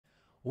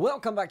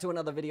Welcome back to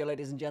another video,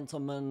 ladies and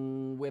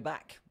gentlemen. We're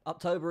back.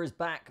 Uptober is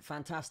back.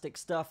 Fantastic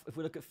stuff. If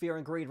we look at Fear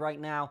and Greed right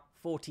now,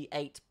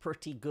 48,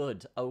 pretty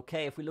good.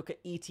 Okay, if we look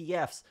at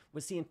ETFs,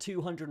 we're seeing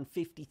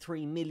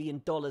 $253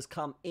 million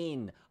come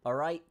in. All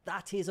right,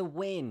 that is a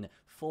win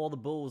for the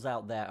bulls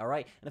out there. All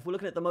right, and if we're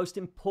looking at the most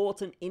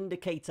important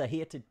indicator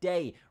here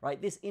today,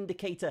 right, this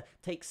indicator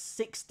takes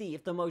 60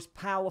 of the most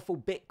powerful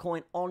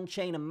Bitcoin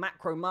on-chain and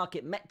macro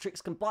market metrics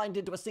combined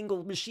into a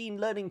single machine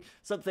learning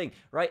something,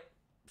 right?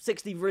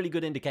 60 really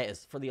good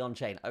indicators for the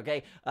on-chain,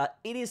 okay?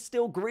 It is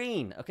still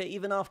green, okay,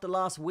 even after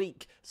last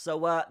week.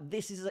 So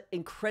this is an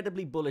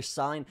incredibly bullish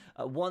sign.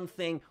 One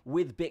thing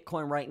with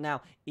Bitcoin right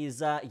now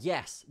is,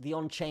 yes, the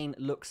on-chain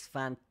looks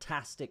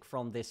fantastic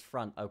from this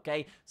front,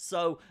 okay?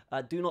 So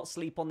do not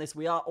sleep on this.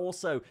 We are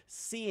also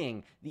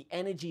seeing the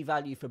energy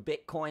value for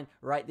Bitcoin,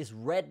 right? This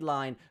red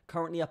line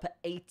currently up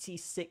at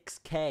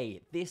 86K.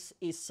 This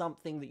is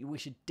something that we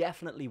should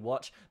definitely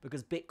watch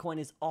because Bitcoin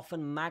is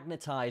often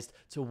magnetized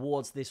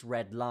towards this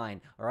red line.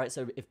 All right,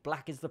 so if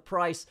black is the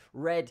price,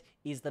 red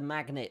is the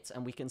magnet,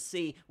 and we can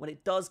see when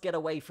it does get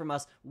away from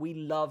us, we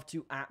love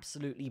to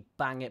absolutely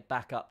bang it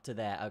back up to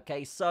there.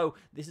 Okay, so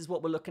this is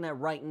what we're looking at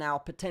right now.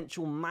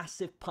 Potential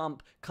massive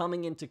pump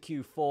coming into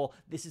Q4.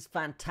 This is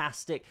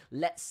fantastic.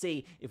 Let's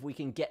see if we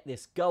can get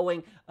this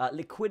going.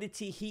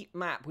 Liquidity heat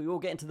map. We will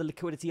get into the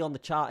liquidity on the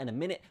chart in a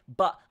minute,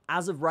 but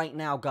as of right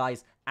now,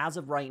 guys, as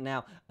of right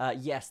now,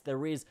 yes,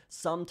 there is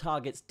some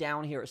targets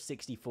down here at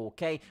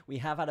 64K. We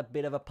have had a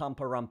bit of a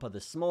pumper-rumper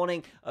this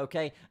morning,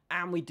 okay?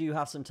 And we do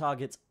have some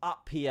targets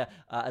up here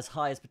as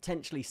high as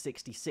potentially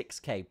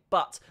 66K.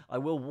 But I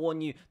will warn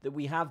you that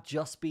we have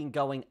just been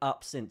going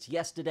up since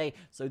yesterday,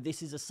 so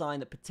this is a sign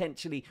that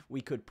potentially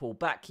we could pull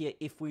back here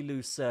if we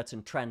lose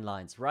certain trend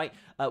lines, right?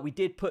 We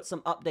did put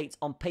some updates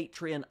on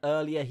Patreon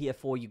earlier here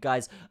for you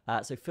guys,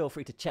 so feel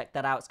free to check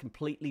that out. It's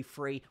completely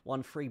free.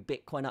 One free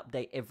Bitcoin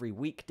update every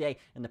weekday,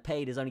 and the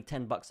paid is only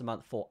 $10 a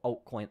month for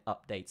altcoin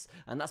updates,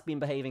 and that's been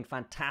behaving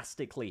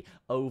fantastically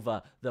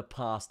over the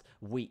past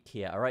week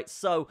here. All right,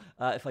 so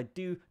if I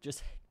do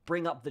just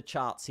bring up the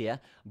charts here,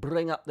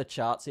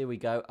 here we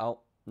go. Oh,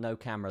 no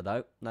camera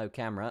though, no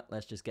camera.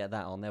 Let's just get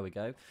that on. There we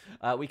go.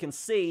 We can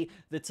see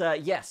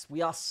that, yes,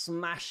 we are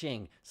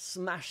smashing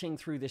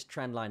through this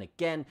trend line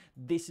again.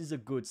 This is a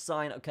good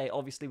sign. Okay,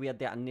 obviously we had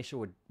that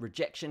initial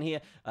rejection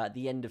here at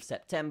the end of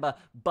September,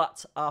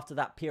 but after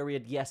that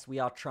period, yes, we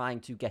are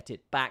trying to get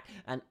it back.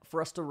 And for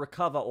us to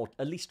recover, or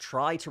at least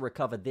try to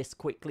recover this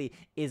quickly,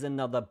 is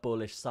another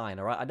bullish sign,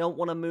 all right? I don't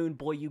want to moon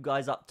boy you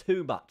guys up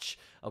too much,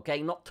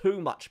 okay? Not too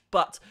much,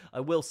 but I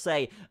will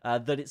say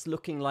that it's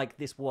looking like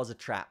this was a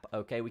trap,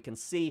 okay? We can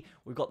see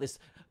we've got this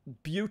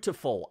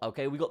beautiful,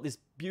 okay, we got this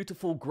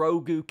beautiful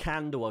Grogu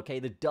candle, okay,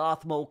 the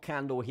Darth Maul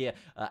candle here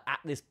at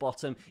this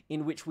bottom,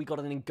 in which we got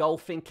an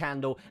engulfing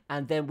candle,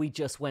 and then we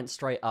just went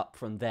straight up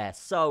from there.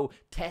 So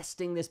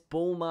testing this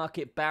bull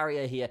market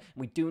barrier here,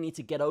 we do need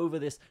to get over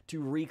this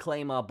to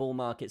reclaim our bull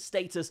market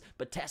status,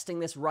 but testing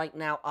this right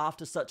now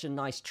after such a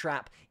nice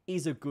trap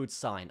is a good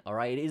sign, all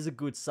right? It is a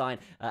good sign,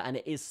 and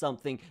it is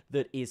something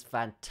that is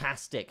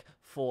fantastic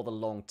for the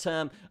long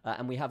term,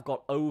 and we have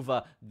got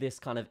over this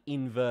kind of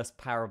inverse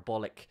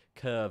parabolic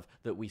curve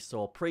that we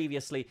saw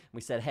previously. We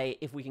said, hey,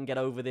 if we can get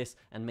over this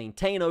and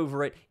maintain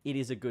over it, it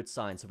is a good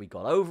sign. So we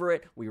got over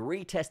it, we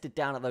retested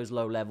down at those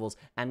low levels,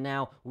 and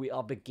now we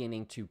are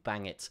beginning to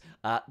bang it.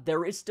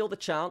 There is still the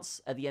chance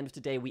at the end of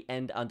today we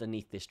end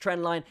underneath this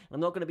trend line.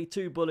 I'm not going to be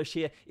too bullish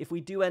here. If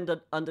we do end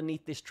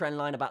underneath this trend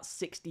line about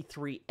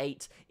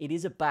 63.8, it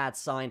is a bad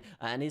sign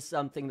and is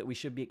something that we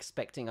should be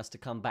expecting us to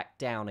come back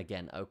down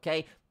again,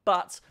 okay?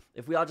 But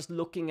if we are just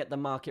looking at the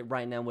market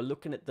right now, we're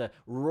looking at the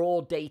raw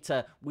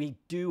data, we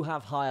do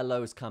have higher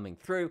lows coming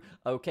through.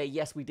 Okay,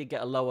 yes, we did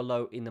get a lower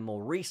low in the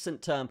more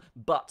recent term,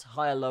 but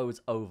higher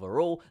lows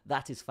overall.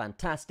 That is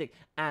fantastic.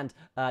 And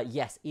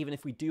yes, even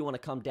if we do want to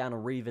come down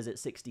and revisit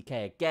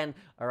 60K again,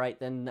 all right,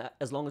 then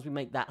as long as we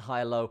make that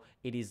higher low,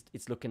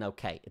 it's looking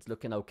okay. It's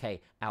looking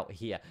okay out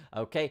here,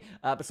 okay?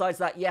 Besides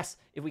that, yes,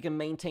 if we can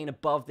maintain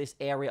above this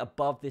area,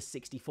 above this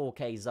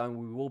 64K zone,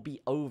 we will be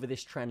over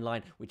this trend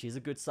line, which is a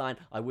good sign.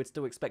 I would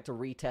still expect a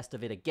retest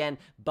of it again,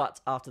 but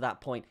after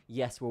that point,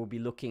 yes, we'll be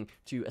looking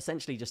to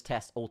essentially just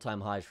test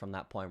all-time highs from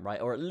that point, right?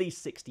 Or at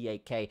least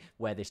 68K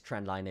where this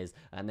trend line is,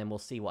 and then we'll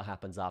see what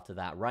happens after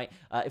that, right?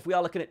 If we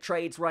are looking at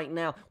trades right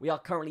now, we are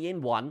currently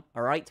in one,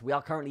 all right? We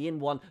are currently in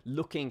one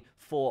looking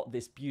for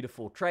this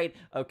beautiful trade,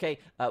 okay?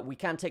 We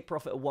can take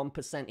profit of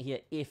 1% here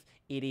if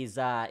it is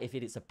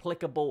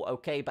applicable,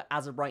 okay? But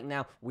as of right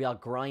now, we are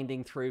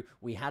grinding through.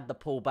 We had the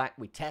pullback,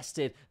 we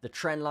tested the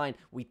trend line,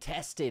 we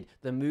tested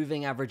the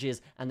moving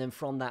averages, and then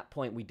from that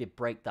point we did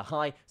break the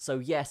high. So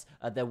yes,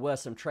 there were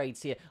some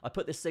trades here. I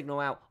put this signal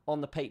out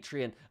on the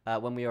Patreon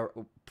when we were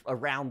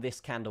around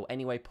this candle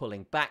anyway,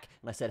 pulling back,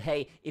 and I said,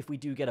 hey, if we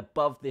do get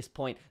above this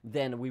point,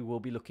 then we will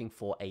be looking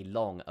for a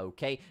long,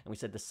 okay? And we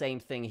said the same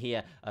thing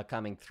here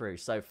coming through.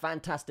 So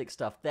fantastic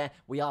stuff there.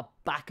 We are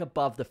back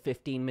above the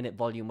 15-minute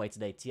volume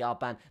weighted ATR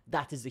band.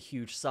 That is a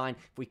huge sign.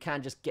 If we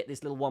can just get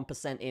this little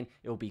 1% in,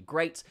 it will be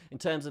great. In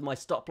terms of my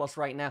stop loss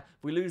right now,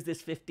 if we lose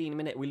this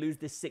 15-minute, we lose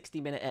this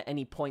 60-minute at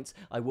any point,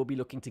 I will be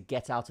looking to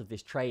get out of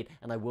this trade,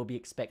 and I will be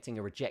expecting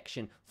a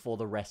rejection for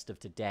the rest of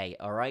today,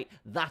 all right?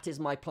 That is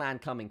my plan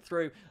coming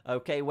through.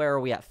 Okay, where are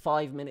we at?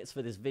 5 minutes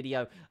for this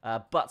video,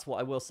 but what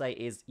I will say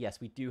is,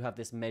 yes, we do have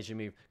this measure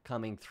move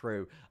coming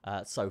through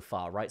so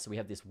far, right? So we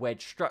have this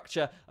wedge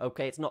structure.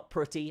 Okay, it's not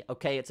pretty.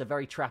 Okay, it's a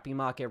very trappy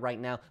market right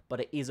now,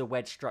 but it is a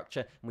wedge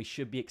structure, and we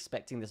should be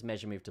expecting this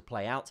measure move to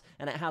play out,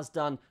 and it has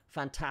done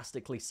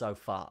fantastically so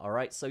far, all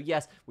right? So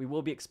yes, we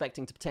will be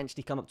expecting to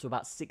potentially come up to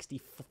about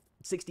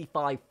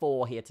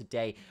 65.4 here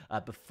today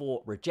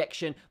before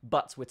rejection,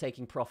 but we're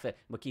taking profit.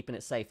 We're keeping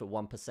it safe at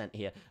 1%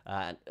 here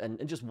and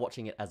just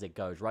watching it as it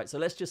goes, right? So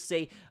let's just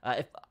see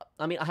if,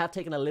 I mean, I have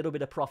taken a little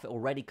bit of profit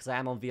already because I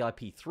am on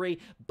VIP 3,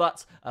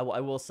 but what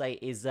I will say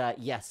is,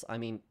 yes, I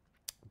mean,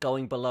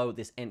 going below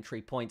this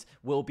entry point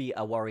will be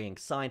a worrying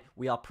sign.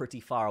 We are pretty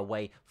far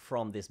away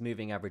from this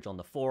moving average on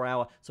the 4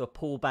 hour, so a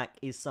pullback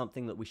is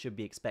something that we should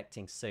be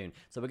expecting soon.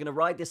 So we're going to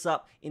ride this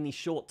up in the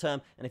short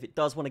term, and if it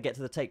does want to get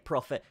to the take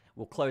profit,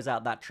 we'll close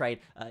out that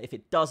trade. If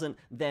it doesn't,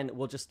 then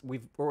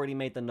we've already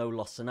made the no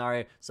loss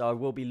scenario, so I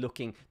will be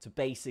looking to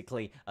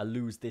basically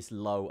lose this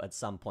low at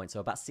some point, so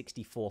about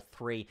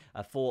 64.3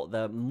 for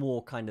the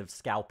more kind of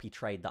scalpy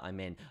trade that I'm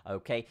in,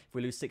 okay? If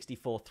we lose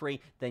 64.3,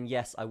 then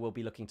yes, I will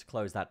be looking to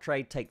close that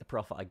trade, take the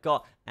profit I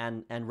got,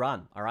 and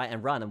run, all right?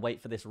 And run and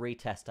wait for this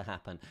retest to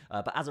happen.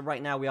 But as of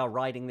right now, we are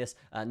riding this.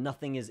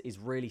 Nothing is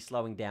really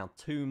slowing down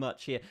too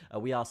much here.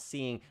 We are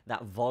seeing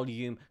that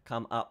volume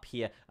come up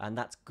here, and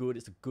that's good.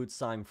 It's a good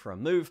sign for a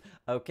move,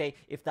 okay?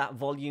 If that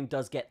volume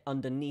does get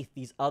underneath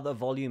these other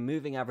volume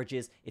moving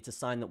averages, it's a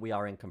sign that we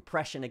are in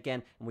compression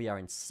again, and we are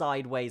in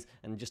sideways.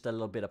 And just a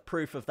little bit of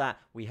proof of that,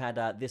 we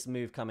had this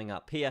move coming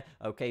up here,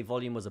 okay?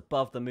 Volume was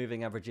above the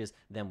moving averages,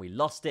 then we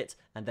lost it,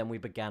 and then we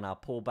began our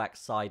pullback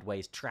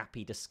sideways,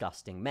 trappy,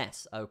 disgusting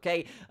mess,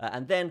 okay?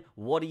 And then,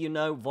 what do you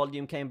know?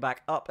 Volume came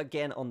back up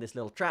again on this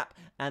little trap,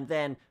 and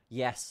then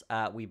yes,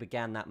 we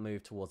began that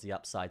move towards the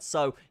upside.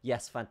 So,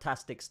 yes,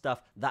 fantastic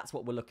stuff. That's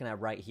what we're looking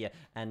at right here.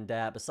 And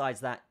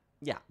besides that,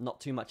 yeah, not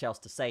too much else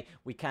to say.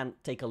 We can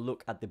take a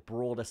look at the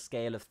broader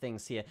scale of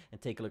things here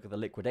and take a look at the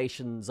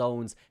liquidation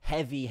zones,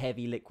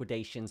 heavy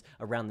liquidations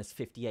around this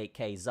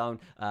 58k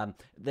zone.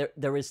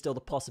 There is still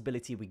the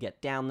possibility we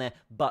get down there,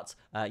 but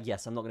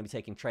yes, I'm not going to be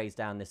taking trades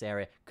down this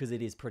area because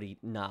it is pretty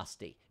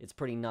nasty. It's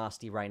pretty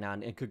nasty right now,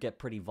 and it could get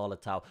pretty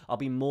volatile. I'll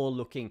be more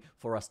looking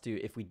for us to,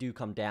 if we do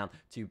come down,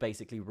 to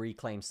basically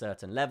reclaim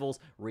certain levels,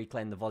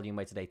 reclaim the volume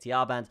weighted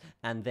ATR band,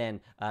 and then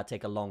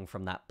take a long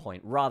from that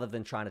point, rather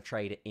than trying to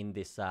trade it in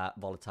this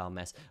volatile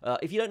mess.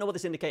 If you don't know what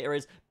this indicator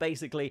is,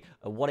 basically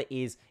what it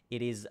is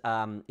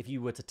if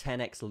you were to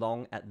 10x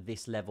long at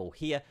this level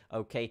here,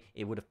 okay,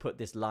 it would have put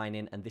this line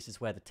in, and this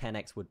is where the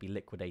 10x would be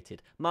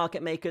liquidated.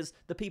 Market makers,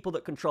 the people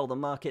that control the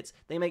markets,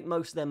 they make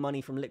most of their money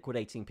from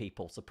liquidating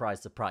people.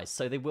 Surprise, surprise.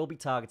 So they will be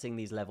targeting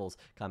these levels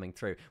coming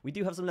through. We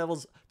do have some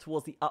levels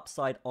towards the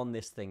upside on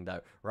this thing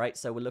though, right?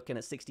 So we're looking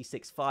at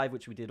 66.5,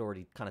 which we did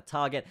already kind of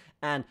target,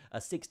 and a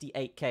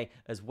 68k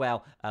as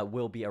well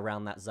will be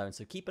around that zone.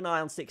 So keep an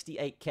eye on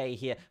 68k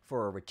here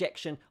for a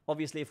rejection.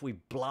 Obviously, if we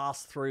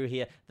blast through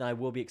here, then I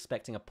will be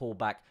expecting a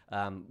pullback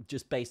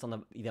just based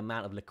on the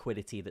amount of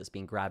liquidity that's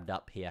being grabbed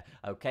up here.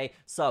 Okay,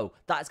 so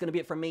that's going to be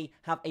it from me.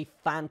 Have a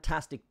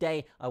fantastic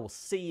day. I will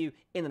see you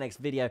in the next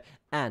video,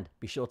 and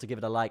be sure to give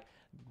it a like,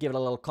 give it a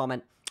little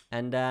comment,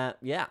 and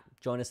yeah,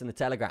 join us in the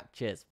Telegram. Cheers.